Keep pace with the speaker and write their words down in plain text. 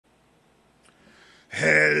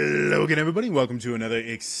Hello again, everybody. Welcome to another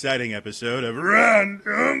exciting episode of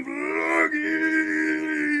Random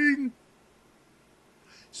Vlogging.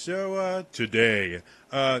 So, today,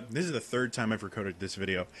 this is the third time I've recorded this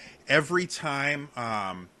video. Every time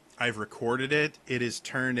I've recorded it, it is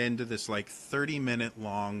turned into this like 30-minute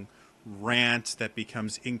long rant that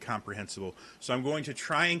becomes incomprehensible. So I'm going to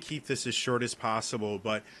try and keep this as short as possible,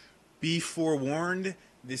 but be forewarned,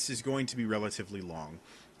 this is going to be relatively long.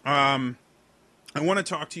 I want to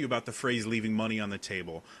talk to you about the phrase "leaving money on the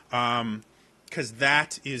table," because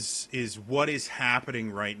that is what is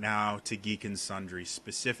happening right now to Geek and Sundry,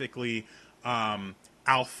 specifically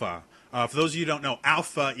Alpha. For those of you who don't know,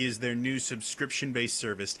 Alpha is their new subscription-based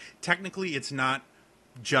service. Technically, it's not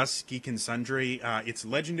just Geek and Sundry. It's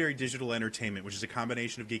Legendary Digital Entertainment, which is a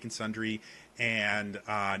combination of Geek and Sundry and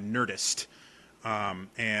Nerdist.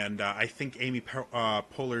 I think Amy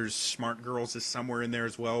Poehler's Smart Girls is somewhere in there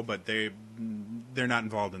as well, but they're not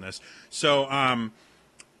involved in this. So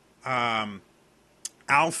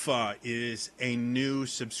Alpha is a new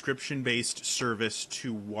subscription-based service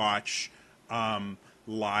to watch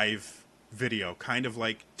live video, kind of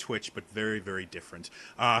like Twitch, but very, very different.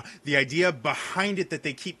 The idea behind it that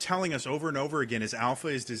they keep telling us over and over again is Alpha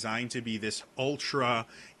is designed to be this ultra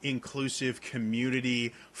inclusive,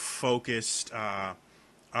 community focused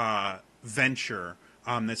venture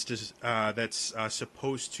that's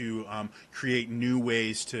supposed to create new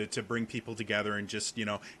ways to bring people together, and just,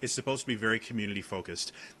 it's supposed to be very community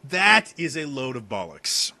focused. That is a load of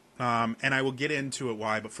bollocks. And I will get into it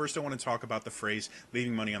why, but first I want to talk about the phrase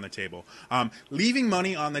leaving money on the table. Leaving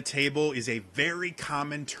money on the table is a very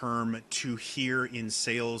common term to hear in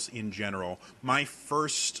sales in general. My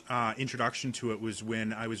first introduction to it was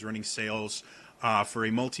when I was running sales for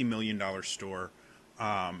a multi-million-dollar store.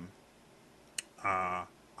 I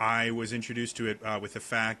was introduced to it with the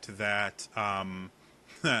fact that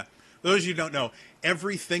those of you who don't know,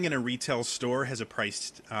 everything in a retail store has a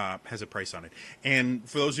price on it. And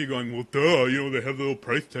for those of you going, well, duh, they have the little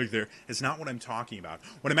price tag there. It's not what I'm talking about.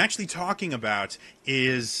 What I'm actually talking about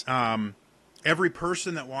is every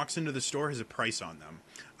person that walks into the store has a price on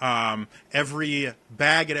them. Every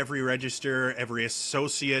bag at every register, every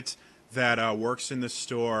associate that works in the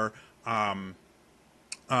store,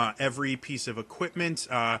 every piece of equipment,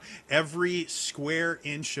 every square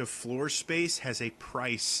inch of floor space has a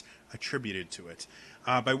price attributed to it.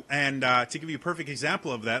 To give you a perfect example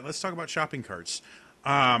of that, let's talk about shopping carts.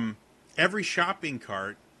 Every shopping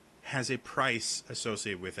cart has a price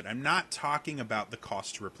associated with it. I'm not talking about the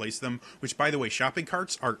cost to replace them, which, by the way, shopping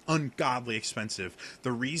carts are ungodly expensive.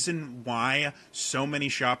 The reason why so many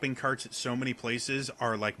shopping carts at so many places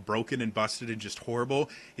are like broken and busted and just horrible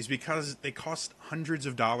is because they cost hundreds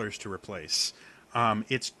of dollars to replace.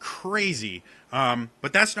 It's crazy.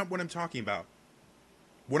 But that's not what I'm talking about.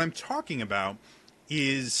 What I'm talking about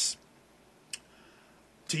is,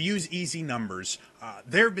 to use easy numbers,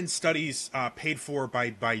 there have been studies paid for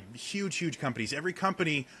by huge companies. Every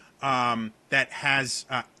company that has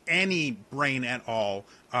any brain at all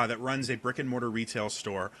that runs a brick and mortar retail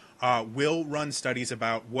store will run studies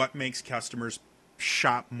about what makes customers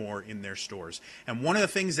shop more in their stores. And one of the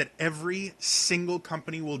things that every single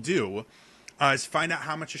company will do is find out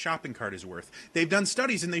how much a shopping cart is worth. They've done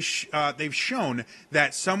studies, and they've shown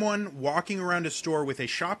that someone walking around a store with a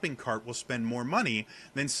shopping cart will spend more money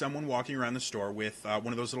than someone walking around the store with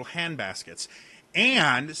one of those little hand baskets.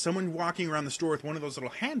 And someone walking around the store with one of those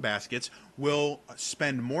little hand baskets will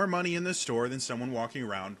spend more money in the store than someone walking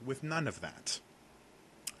around with none of that.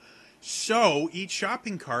 So each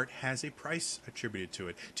shopping cart has a price attributed to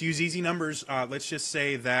it. To use easy numbers, let's just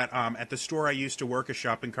say that at the store I used to work, a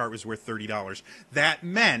shopping cart was worth $30. That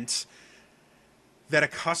meant that a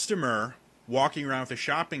customer walking around with a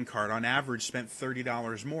shopping cart on average spent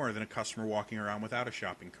 $30 more than a customer walking around without a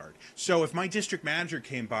shopping cart. So if my district manager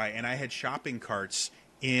came by and I had shopping carts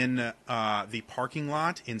in the parking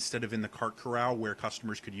lot instead of in the cart corral where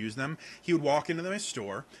customers could use them, he would walk into my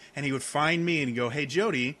store and he would find me and he'd go, "Hey,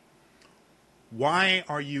 Jody, why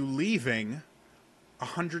are you leaving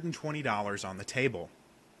 $120 on the table?"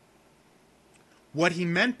 What he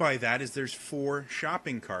meant by that is there's 4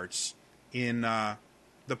 shopping carts in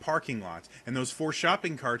the parking lot. And those 4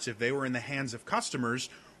 shopping carts, if they were in the hands of customers,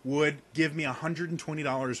 would give me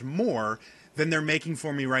 $120 more than they're making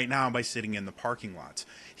for me right now by sitting in the parking lot.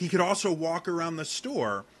 He could also walk around the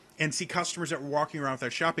store and see customers that were walking around with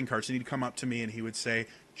their shopping carts, and he'd come up to me and he would say,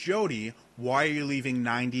 "Jody, why are you leaving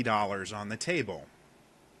 $90 on the table?"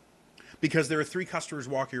 Because there are 3 customers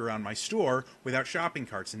walking around my store without shopping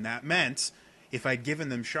carts, and that meant if I'd given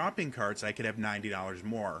them shopping carts, I could have $90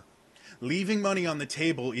 more. Leaving money on the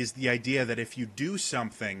table is the idea that if you do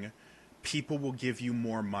something, people will give you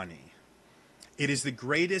more money. It is the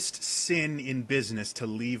greatest sin in business to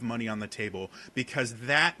leave money on the table, because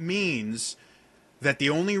that means that the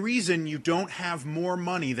only reason you don't have more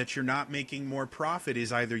money, that you're not making more profit,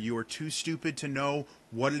 is either you are too stupid to know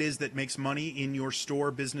what it is that makes money in your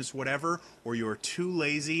store, business, whatever, or you're too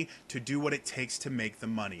lazy to do what it takes to make the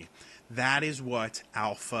money. That is what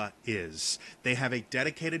Alpha is. They have a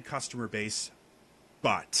dedicated customer base,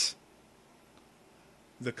 but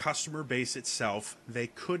the customer base itself, they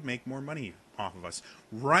could make more money off of us.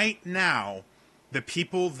 Right now, the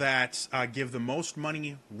people that give the most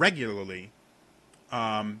money regularly,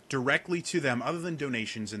 directly to them, other than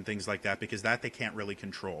donations and things like that, because that they can't really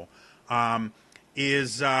control,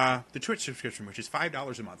 is the Twitch subscription, which is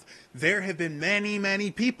 $5 a month. There have been many,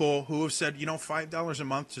 many people who have said, $5 a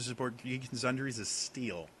month to support Geek and Sundry is a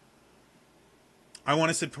steal. I want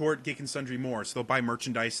to support Geek and Sundry more, so they'll buy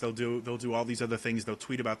merchandise, they'll do all these other things, they'll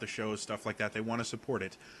tweet about the show, stuff like that. They want to support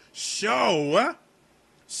it. So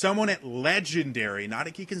someone at Legendary, not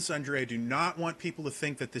at Geek and Sundry, I do not want people to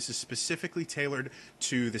think that this is specifically tailored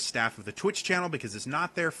to the staff of the Twitch channel, because it's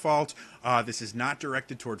not their fault. This is not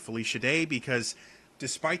directed toward Felicia Day, because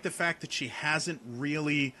despite the fact that she hasn't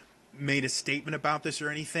really made a statement about this or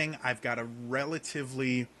anything, I've got a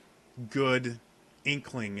relatively good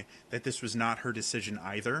inkling that this was not her decision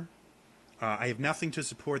either. I have nothing to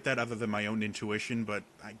support that other than my own intuition, but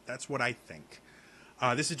that's what I think.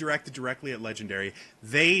 This is directed directly at Legendary.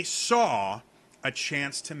 They saw a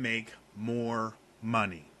chance to make more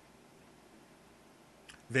money.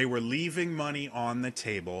 They were leaving money on the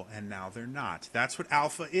table, and now they're not. That's what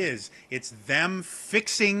Alpha is. It's them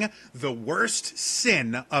fixing the worst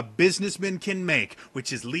sin a businessman can make,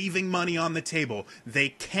 which is leaving money on the table. They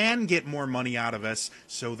can get more money out of us,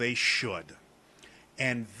 so they should.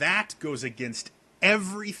 And that goes against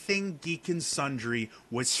everything Geek and Sundry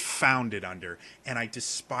was founded under, and I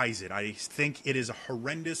despise it. I think it is a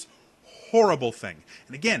horrendous, horrible thing.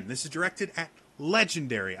 And again, this is directed at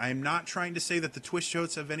Legendary. I am not trying to say that the Twitch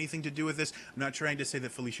shows have anything to do with this. I'm not trying to say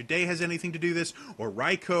that Felicia Day has anything to do with this, or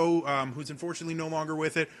Raiko, who's unfortunately no longer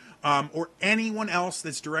with it, or anyone else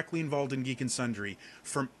that's directly involved in Geek and Sundry.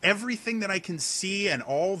 From everything that I can see and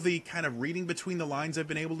all the kind of reading between the lines I've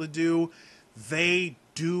been able to do, they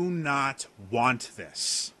do not want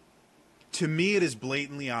this. To me, it is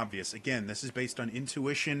blatantly obvious. Again, this is based on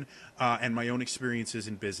intuition and my own experiences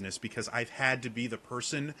in business, because I've had to be the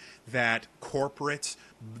person that corporate,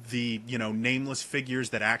 the nameless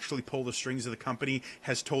figures that actually pull the strings of the company,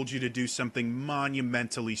 has told you to do something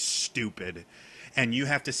monumentally stupid. And you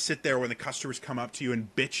have to sit there when the customers come up to you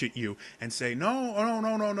and bitch at you and say, no,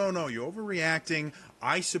 you're overreacting.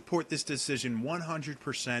 I support this decision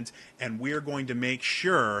 100%, and we're going to make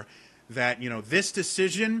sure that, this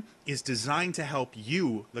decision is designed to help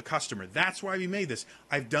you, the customer. That's why we made this.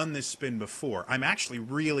 I've done this spin before. I'm actually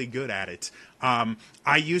really good at it.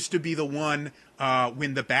 I used to be the one,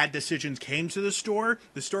 when the bad decisions came to the store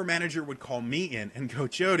manager would call me in and go,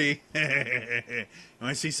 Jody, you want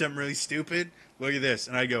to see something really stupid? Look at this.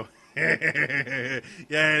 And I'd go, yeah,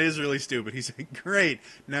 it is really stupid. He's like, great.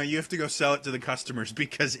 Now you have to go sell it to the customers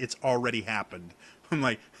because it's already happened. I'm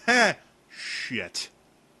like, shit.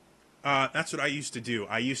 That's what I used to do.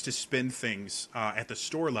 I used to spin things at the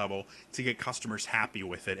store level to get customers happy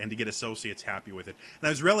with it and to get associates happy with it. And I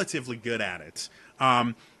was relatively good at it.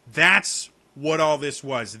 That's what all this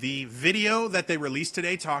was. The video that they released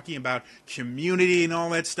today talking about community and all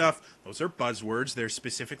that stuff, those are buzzwords. They're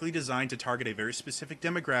specifically designed to target a very specific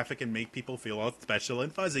demographic and make people feel all special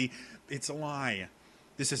and fuzzy. It's a lie.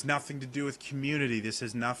 This has nothing to do with community. This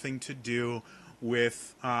has nothing to do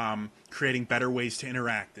with creating better ways to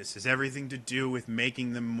interact. This has everything to do with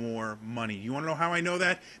making them more money. You want to know how I know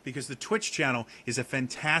that? Because the Twitch channel is a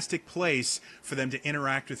fantastic place for them to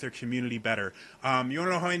interact with their community better. You want to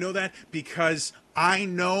know how I know that? Because I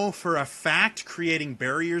know for a fact creating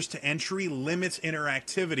barriers to entry limits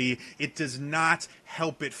interactivity. It does not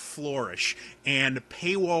help it flourish. And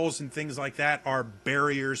paywalls and things like that are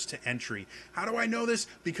barriers to entry. How do I know this?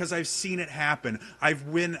 Because I've seen it happen.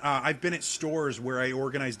 I've been at stores where I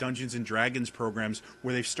organize Dungeons and Dragons programs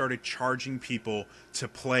where they've started charging people to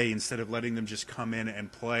play instead of letting them just come in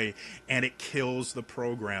and play, and it kills the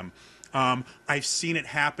program. I've seen it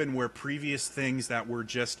happen where previous things that were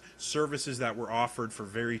just services that were offered for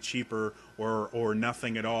very cheaper or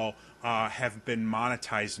nothing at all have been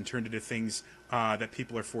monetized and turned into things that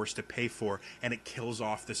people are forced to pay for, and it kills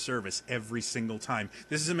off the service every single time.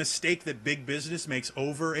 This is a mistake that big business makes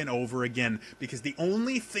over and over again, because the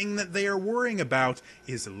only thing that they are worrying about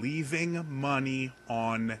is leaving money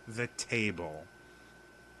on the table.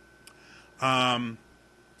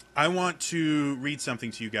 I want to read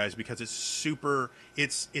something to you guys because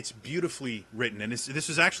it's beautifully written, and this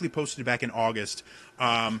was actually posted back in August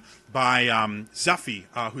by Zuffy,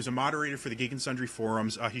 who's a moderator for the Geek and Sundry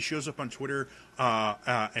forums. He shows up on Twitter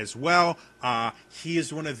as well. He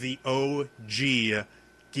is one of the OG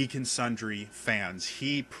Geek and Sundry fans.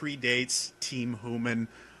 He predates Team Human.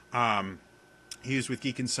 He was with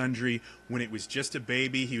Geek and Sundry when it was just a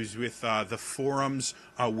baby. He was with the forums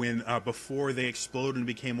before they exploded and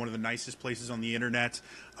became one of the nicest places on the internet.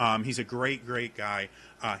 He's a great, great guy.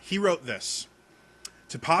 He wrote this.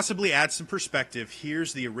 To possibly add some perspective,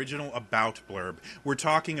 here's the original About blurb. We're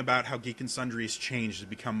talking about how Geek and Sundry has changed to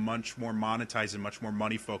become much more monetized and much more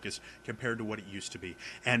money-focused compared to what it used to be.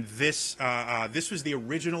 And this was the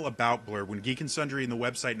original About blurb. When Geek and Sundry and the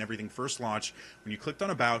website and everything first launched, when you clicked on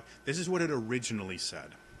About, this is what it originally said.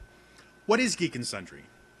 What is Geek and Sundry?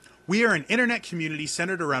 We are an internet community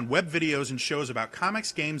centered around web videos and shows about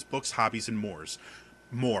comics, games, books, hobbies, and more.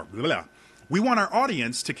 Blah. We want our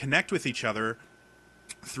audience to connect with each other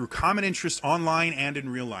through common interest online and in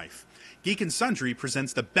real life. Geek and Sundry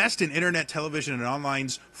presents the best in internet, television, and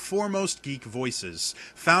online's foremost geek voices.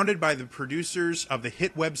 Founded by the producers of the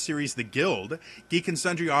hit web series The Guild, Geek and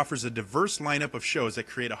Sundry offers a diverse lineup of shows that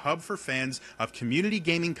create a hub for fans of community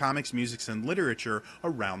gaming, comics, music, and literature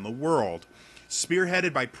around the world.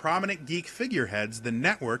 Spearheaded by prominent geek figureheads, the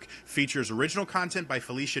network features original content by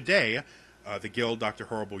Felicia Day, The Guild, Dr.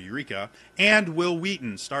 Horrible, Eureka, and Will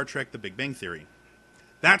Wheaton, Star Trek The Big Bang Theory.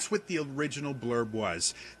 That's what the original blurb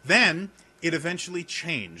was. Then it eventually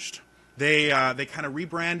changed. They kind of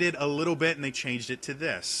rebranded a little bit, and they changed it to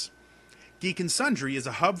this. Geek and Sundry is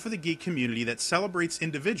a hub for the geek community that celebrates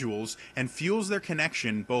individuals and fuels their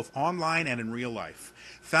connection both online and in real life.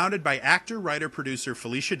 Founded by actor, writer, producer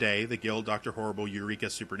Felicia Day, The Guild, Dr. Horrible,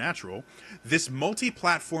 Eureka, Supernatural, this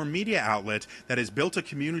multi-platform media outlet that has built a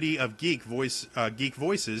community of geek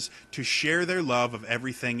voices to share their love of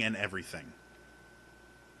everything and everything.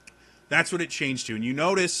 That's what it changed to. And you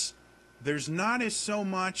notice there's not as so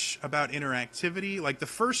much about interactivity. Like the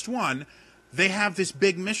first one, they have this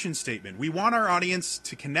big mission statement. We want our audience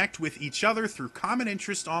to connect with each other through common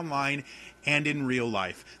interest online and in real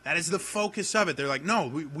life. That is the focus of it. They're like, no,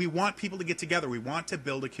 we want people to get together. We want to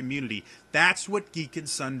build a community. That's what Geek and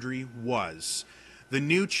Sundry was. The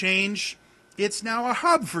new change, it's now a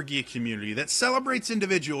hub for geek community that celebrates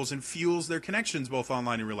individuals and fuels their connections both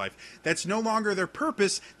online and real life. That's no longer their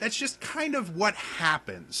purpose. That's just kind of what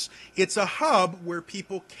happens. It's a hub where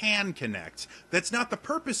people can connect. That's not the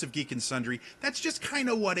purpose of Geek and Sundry. That's just kind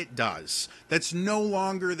of what it does. That's no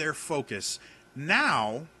longer their focus.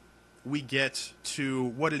 Now we get to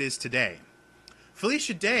what it is today.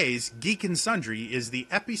 Felicia Day's Geek and Sundry is the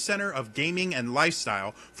epicenter of gaming and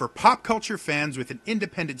lifestyle for pop culture fans with an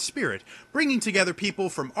independent spirit, bringing together people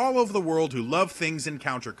from all over the world who love things in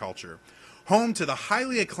counterculture. Home to the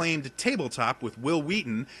highly acclaimed Tabletop with Will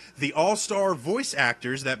Wheaton, the all-star voice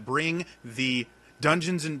actors that bring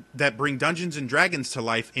Dungeons and Dragons to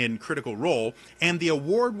life in Critical Role, and the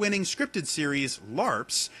award-winning scripted series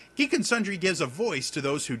LARPs, Geek and Sundry gives a voice to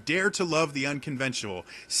those who dare to love the unconventional,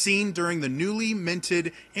 seen during the newly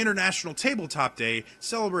minted International Tabletop Day,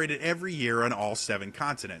 celebrated every year on all 7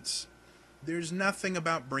 continents. There's nothing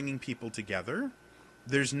about bringing people together.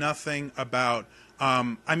 There's nothing about...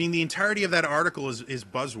 the entirety of that article is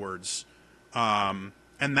buzzwords.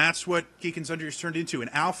 And that's what Geek and Sundry has turned into.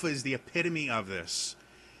 And Alpha is the epitome of this.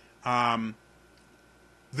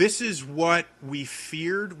 This is what we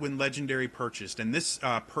feared when Legendary purchased it. And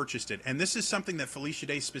this is something that Felicia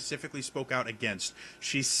Day specifically spoke out against.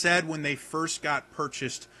 She said when they first got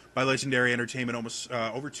purchased by Legendary Entertainment almost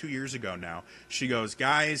over 2 years ago now, she goes,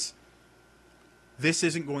 guys, this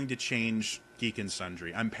isn't going to change Geek and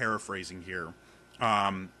Sundry. I'm paraphrasing here.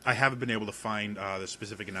 I haven't been able to find the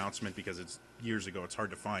specific announcement because it's years ago. It's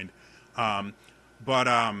hard to find. But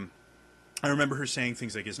I remember her saying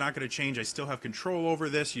things like, it's not going to change. I still have control over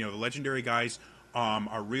this. You know, the Legendary guys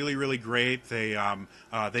are really, really great.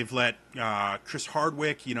 They've let Chris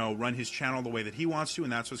Hardwick, run his channel the way that he wants to,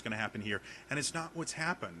 and that's what's going to happen here. And it's not what's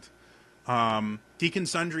happened. Geek and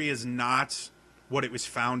Sundry is not what it was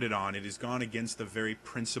founded on. It has gone against the very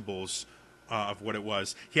principles of what it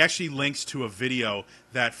was. He actually links to a video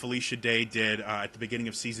that Felicia Day did at the beginning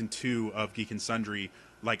of Season 2 of Geek and Sundry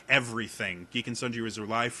like everything. Geek and Sundry was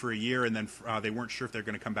live for a year, and then they weren't sure if they're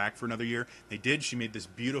going to come back for another year. They did. She made this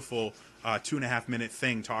beautiful 2.5-minute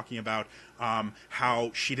thing talking about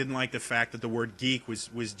how she didn't like the fact that the word geek was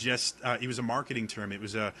just it was a marketing term. It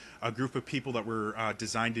was a group of people that were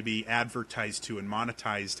designed to be advertised to and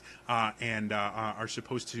monetized and are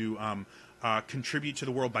supposed to contribute to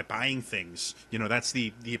the world by buying things. You know, that's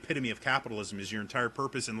the epitome of capitalism. Is your entire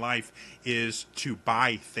purpose in life is to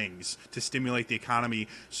buy things, to stimulate the economy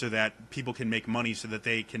so that people can make money, so that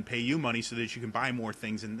they can pay you money, so that you can buy more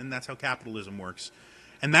things, and that's how capitalism works.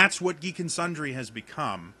 And that's what Geek and Sundry has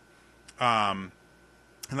become. And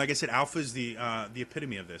like I said, Alpha is the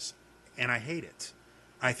epitome of this, and I hate it.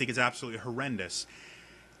 I think it's absolutely horrendous,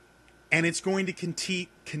 and it's going to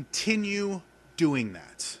continue doing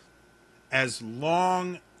that as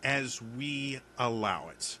long as we allow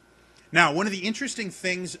it. Now, one of the interesting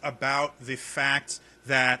things about the fact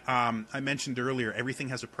that I mentioned earlier, everything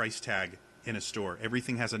has a price tag in a store.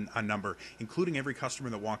 Everything has a number, including every customer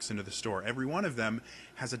that walks into the store. Every one of them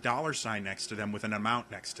has a dollar sign next to them with an amount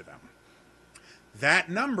next to them. That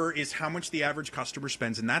number is how much the average customer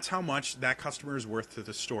spends, and that's how much that customer is worth to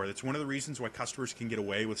the store. That's one of the reasons why customers can get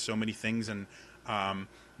away with so many things, and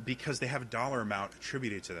because they have a dollar amount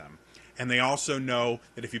attributed to them. And they also know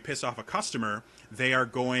that if you piss off a customer, they are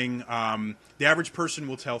going, the average person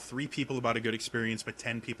will tell 3 people about a good experience, but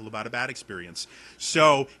 10 people about a bad experience.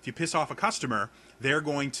 So if you piss off a customer, they're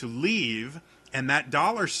going to leave, and that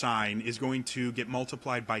dollar sign is going to get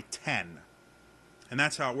multiplied by 10. And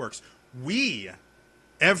that's how it works.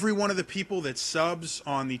 Every one of the people that subs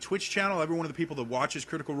on the Twitch channel, every one of the people that watches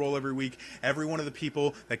Critical Role every week, every one of the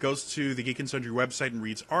people that goes to the Geek and Sundry website and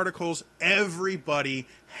reads articles, everybody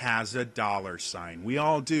has a dollar sign. We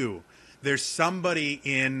all do. There's somebody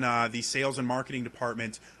in the sales and marketing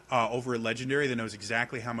department over at Legendary that knows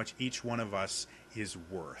exactly how much each one of us is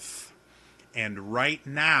worth. And right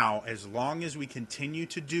now, as long as we continue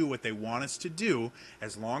to do what they want us to do,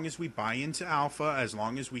 as long as we buy into Alpha, as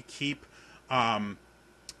long as we keep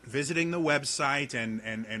visiting the website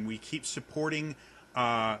and we keep supporting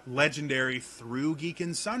Legendary through Geek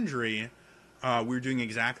and Sundry, we're doing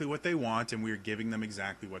exactly what they want, and we're giving them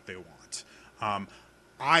exactly what they want.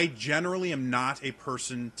 I generally am not a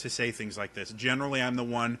person to say things like this. Generally, I'm the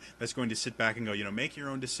one that's going to sit back and go, make your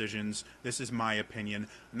own decisions. This is my opinion.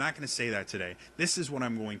 I'm not going to say that today. This is what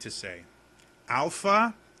I'm going to say.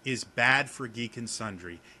 Alpha is bad for Geek and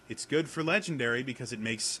Sundry. It's good for Legendary because it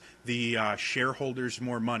makes the shareholders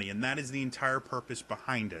more money, and that is the entire purpose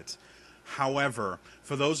behind it. However,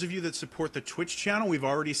 for those of you that support the Twitch channel, we've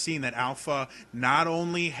already seen that Alpha not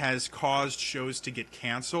only has caused shows to get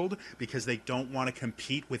canceled because they don't want to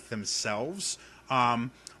compete with themselves,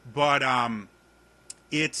 but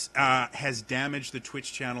it has damaged the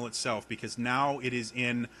Twitch channel itself, because now it is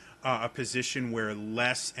in a position where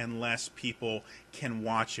less and less people can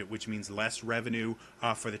watch it, which means less revenue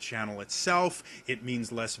for the channel itself. It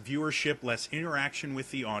means less viewership, less interaction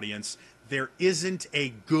with the audience. There isn't a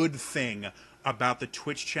good thing about the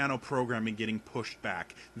Twitch channel programming getting pushed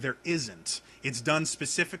back. There isn't. It's done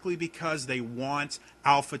specifically because they want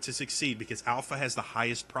Alpha to succeed, because Alpha has the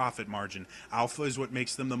highest profit margin. Alpha is what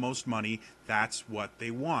makes them the most money. That's what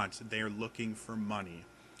they want. They're looking for money.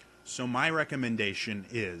 So my recommendation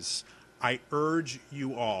is, I urge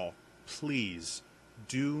you all, please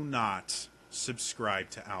do not subscribe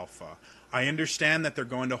to Alpha. I understand that they're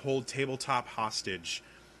going to hold Tabletop hostage.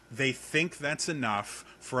 They think that's enough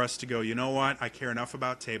for us to go, you know what, I care enough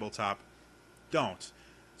about Tabletop. Don't.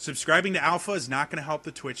 Subscribing to Alpha is not going to help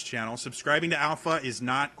the Twitch channel. Subscribing to Alpha is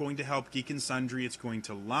not going to help Geek and Sundry. It's going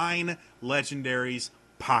to line Legendary's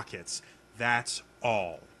pockets. That's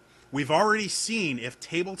all. We've already seen if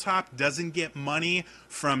Tabletop doesn't get money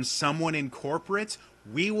from someone in corporate,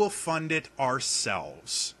 we will fund it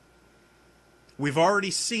ourselves. We've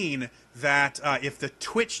already seen that if the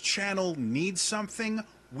Twitch channel needs something,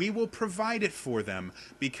 we will provide it for them,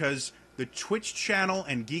 because the Twitch channel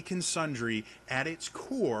and Geek and Sundry at its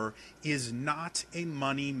core is not a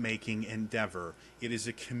money-making endeavor. It is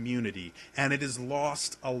a community, and it has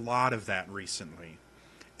lost a lot of that recently.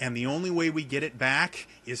 And the only way we get it back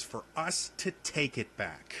is for us to take it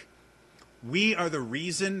back. We are the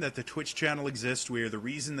reason that the Twitch channel exists. We are the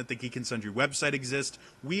reason that the Geek and Sundry website exists.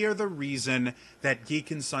 We are the reason that Geek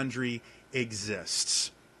and Sundry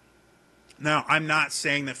exists. Now, I'm not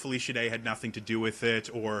saying that Felicia Day had nothing to do with it,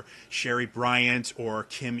 or Sherry Bryant, or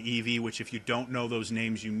Kim Evie, which if you don't know those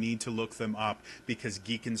names, you need to look them up, because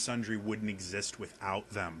Geek and Sundry wouldn't exist without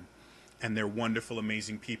them. And they're wonderful,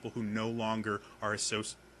 amazing people who no longer are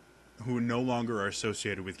associated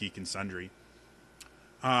with Geek and Sundry.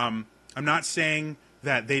 I'm not saying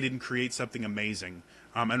that they didn't create something amazing.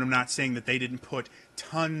 And I'm not saying that they didn't put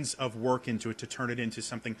tons of work into it to turn it into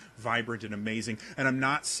something vibrant and amazing. And I'm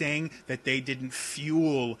not saying that they didn't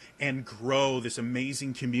fuel and grow this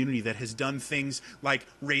amazing community that has done things like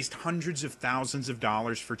raised hundreds of thousands of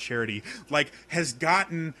dollars for charity, like has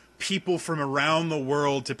gotten people from around the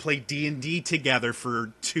world to play D&D together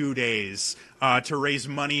for 2 days to raise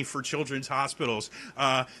money for children's hospitals,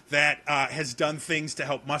 that has done things to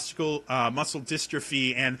help muscle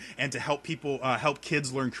dystrophy and to help people, help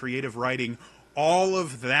kids learn creative writing. All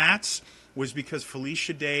of that was because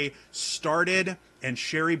Felicia Day started, and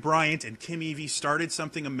Sherry Bryant and Kim Evey started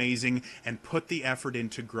something amazing and put the effort in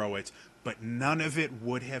to grow it. But none of it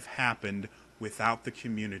would have happened without the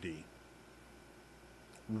community.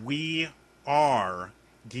 We are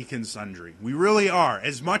Geek and Sundry. We really are.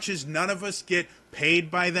 As much as none of us get paid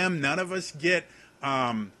by them, none of us get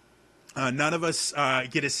a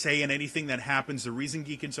say in anything that happens. The reason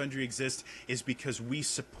Geek and Sundry exists is because we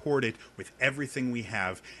support it with everything we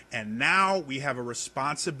have. And now we have a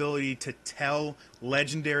responsibility to tell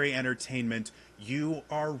Legendary Entertainment, you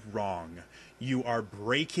are wrong. You are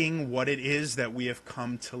breaking what it is that we have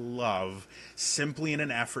come to love simply in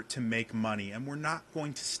an effort to make money, and we're not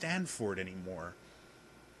going to stand for it anymore.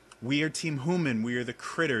 We are Team Human. We are the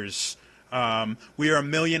Critters. We are a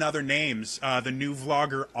million other names. The New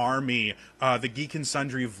Vlogger Army, the Geek and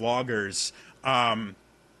Sundry Vloggers,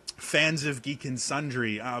 fans of Geek and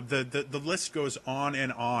Sundry. The list goes on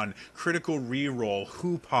and on. Critical Reroll,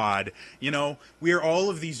 HooPod. You know, we are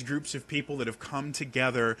all of these groups of people that have come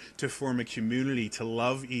together to form a community, to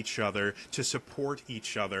love each other, to support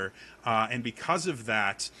each other. And because of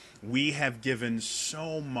that, we have given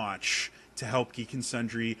so much to help Geek and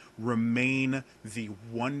Sundry remain the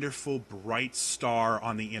wonderful, bright star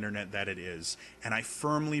on the internet that it is. And I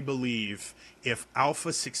firmly believe if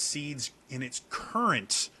Alpha succeeds in its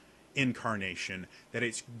current incarnation, that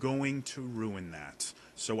it's going to ruin that.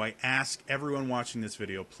 So I ask everyone watching this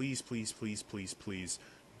video, please, please, please, please, please,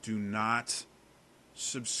 do not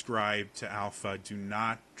subscribe to Alpha. Do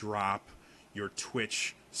not drop your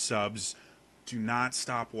Twitch subs. Do not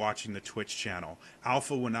stop watching the Twitch channel.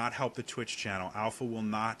 Alpha will not help the Twitch channel. Alpha will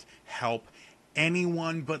not help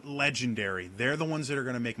anyone but Legendary. They're the ones that are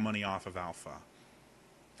going to make money off of Alpha.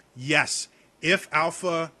 Yes, if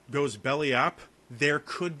Alpha goes belly up, there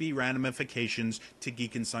could be ramifications to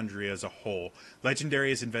Geek and Sundry as a whole. Legendary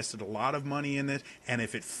has invested a lot of money in it, and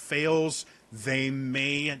if it fails, they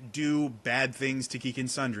may do bad things to Geek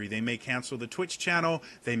and Sundry. They may cancel the Twitch channel.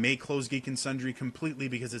 They may close Geek and Sundry completely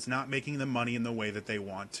because it's not making them money in the way that they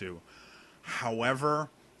want to. However,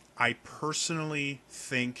 I personally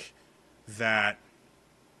think that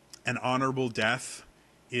an honorable death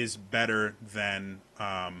is better than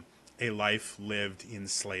a life lived in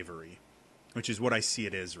slavery, which is what I see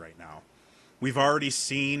it is right now. We've already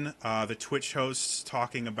seen the Twitch hosts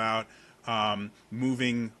talking about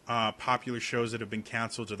moving popular shows that have been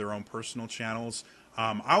canceled to their own personal channels.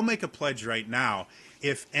 I'll make a pledge right now.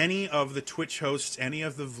 If any of the Twitch hosts, any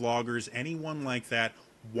of the vloggers, anyone like that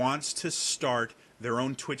wants to start their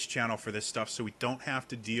own Twitch channel for this stuff so we don't have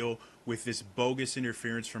to deal with this bogus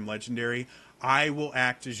interference from Legendary, I will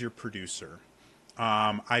act as your producer.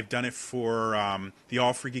 I've done it for the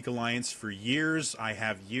All Free Geek Alliance for years. I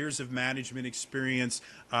have years of management experience,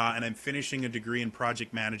 and I'm finishing a degree in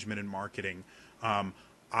project management and marketing. I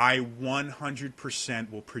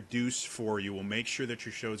 100% will produce for you. Will make sure that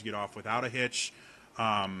your shows get off without a hitch.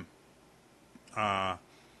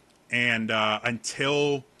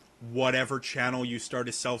 Until whatever channel you start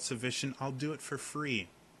is self-sufficient, I'll do it for free.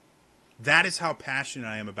 That is how passionate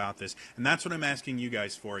I am about this, and that's what I'm asking you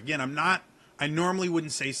guys for. Again, I normally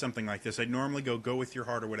wouldn't say something like this. I'd normally go with your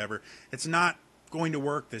heart or whatever. It's not going to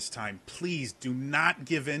work this time. Please do not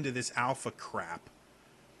give in to this alpha crap.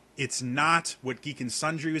 It's not what Geek and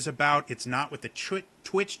Sundry is about. It's not what the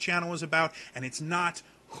Twitch channel is about. And it's not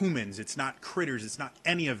humans. It's not critters. It's not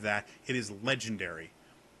any of that. It is Legendary.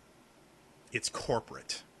 It's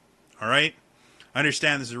corporate. All right? I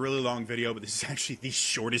understand this is a really long video, but this is actually the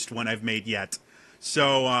shortest one I've made yet.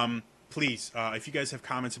 So, please, if you guys have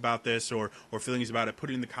comments about this or feelings about it, put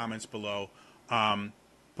it in the comments below.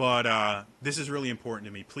 But this is really important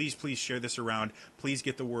to me. Please, please share this around. Please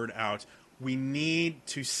get the word out. We need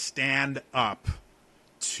to stand up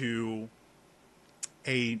to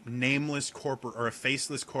a nameless corporate or a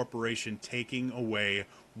faceless corporation taking away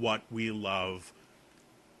what we love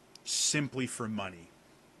simply for money.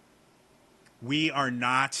 We are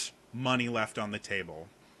not money left on the table.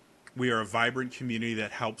 We are a vibrant community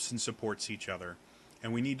that helps and supports each other,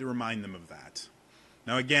 and we need to remind them of that.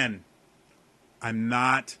 Now, again, I'm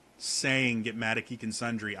not saying get mad at Geek and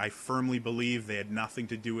Sundry. I firmly believe they had nothing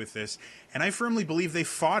to do with this, and I firmly believe they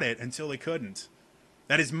fought it until they couldn't.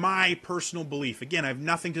 That is my personal belief. Again, I have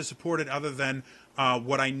nothing to support it other than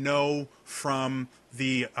what I know from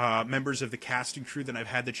the members of the casting crew that I've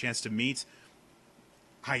had the chance to meet.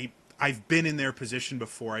 I've been in their position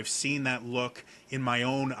before. I've seen that look in my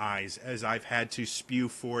own eyes as I've had to spew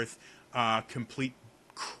forth complete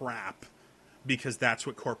crap because that's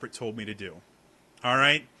what corporate told me to do. All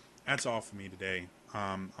right? That's all for me today.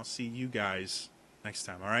 I'll see you guys next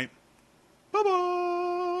time, all right?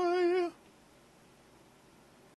 Bye-bye!